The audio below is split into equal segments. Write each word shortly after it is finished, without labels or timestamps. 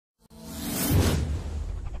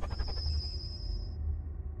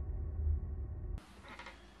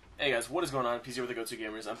Hey guys, what is going on? Peace here with the Go-To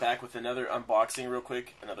Gamers. I'm back with another unboxing real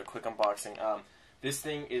quick. Another quick unboxing. This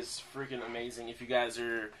thing is freaking amazing. If you guys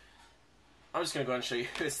are... I'm just going to go ahead and show you.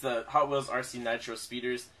 It's the HotWheels RC Nitro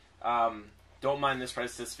Speeders. Don't mind this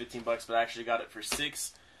price. It says 15 bucks, but I actually got it for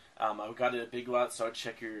 6. I got it at Big Lots, so I'd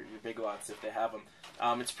check your Big Lots if they have them.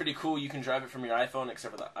 It's pretty cool. You can drive it from your iPhone,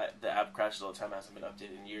 except for the app crashes all the time. It hasn't been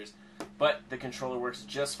updated in years. But the controller works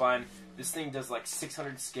just fine. This thing does like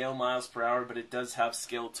 600 scale miles per hour, but it does have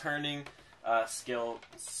scale turning, scale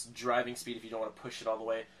driving speed if you don't want to push it all the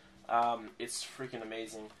way. It's freaking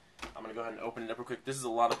amazing. I'm going to go ahead and open it up real quick. This is a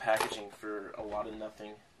lot of packaging for a lot of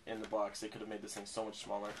nothing in the box. They could have made this thing so much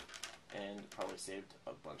smaller and probably saved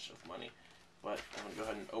a bunch of money. But I'm going to go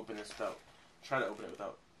ahead and open this without, try to open it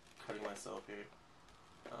without cutting myself here.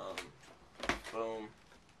 Boom.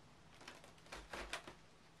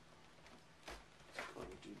 Let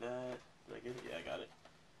me do that. Did I get it? Yeah, I got it.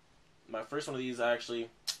 My first one of these, I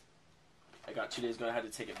got 2 days ago. I had to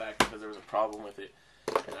take it back because there was a problem with it.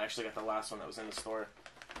 And I actually got the last one that was in the store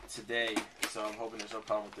today. So I'm hoping there's no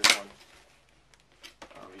problem with this one.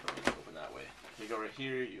 You don't need to open that way. You go right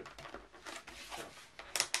here. You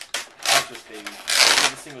this baby.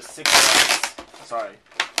 This thing was $6. Sorry.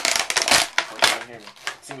 You can't hear me.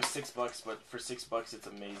 This thing was $6, but for $6 it's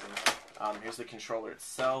amazing. Here's the controller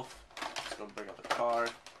itself. Let's go bring up the car.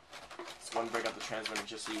 Let's go and bring up the transmitter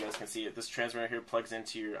just so you guys can see it. This transmitter here plugs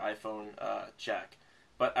into your iPhone jack.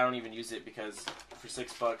 But I don't even use it because for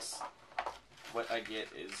 $6, what I get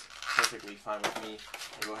is perfectly fine with me.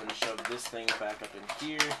 I'll go ahead and shove this thing back up in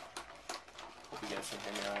here. Hope you guys can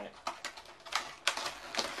hear me alright.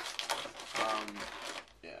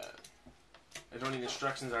 Yeah. I don't need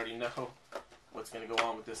instructions. I already know what's going to go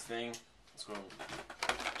on with this thing. Let's go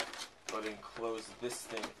ahead and close this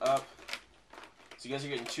thing up. So you guys are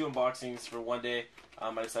getting 2 unboxings for one day.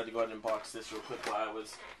 I decided to go ahead and unbox this real quick while I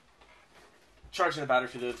was charging the battery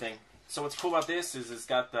for the other thing. So what's cool about this is it's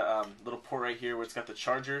got the little port right here where it's got the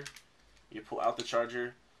charger. You pull out the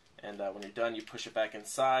charger, and when you're done, you push it back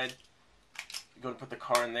inside. You go to put the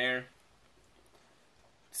car in there.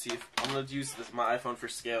 See, if I'm going to use my iPhone for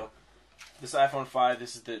scale. This iPhone 5,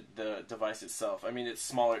 this is the device itself. I mean, it's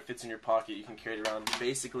smaller, it fits in your pocket, you can carry it around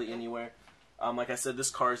basically anywhere. Like I said, this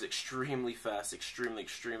car is extremely fast, extremely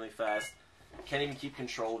fast. Can't even keep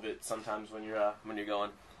control of it sometimes when you're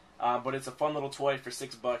going. But it's a fun little toy for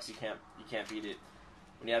 $6. You can't beat it.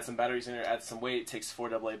 When you add some batteries in there, add some weight. It takes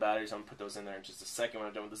 4 AA batteries. I'm gonna put those in there in just a second when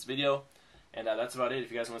I'm done with this video. And that's about it.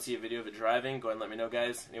 If you guys want to see a video of it driving, go ahead and let me know,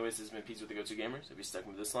 guys. Anyways, this has been Peace with the Go-To Gamers. If you stuck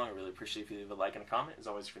with me this long, I really appreciate if you leave a like and a comment. As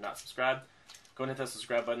always, if you're not subscribed, go ahead and hit that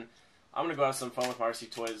subscribe button. I'm going to go have some fun with my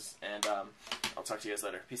RC toys, and I'll talk to you guys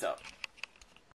later. Peace out.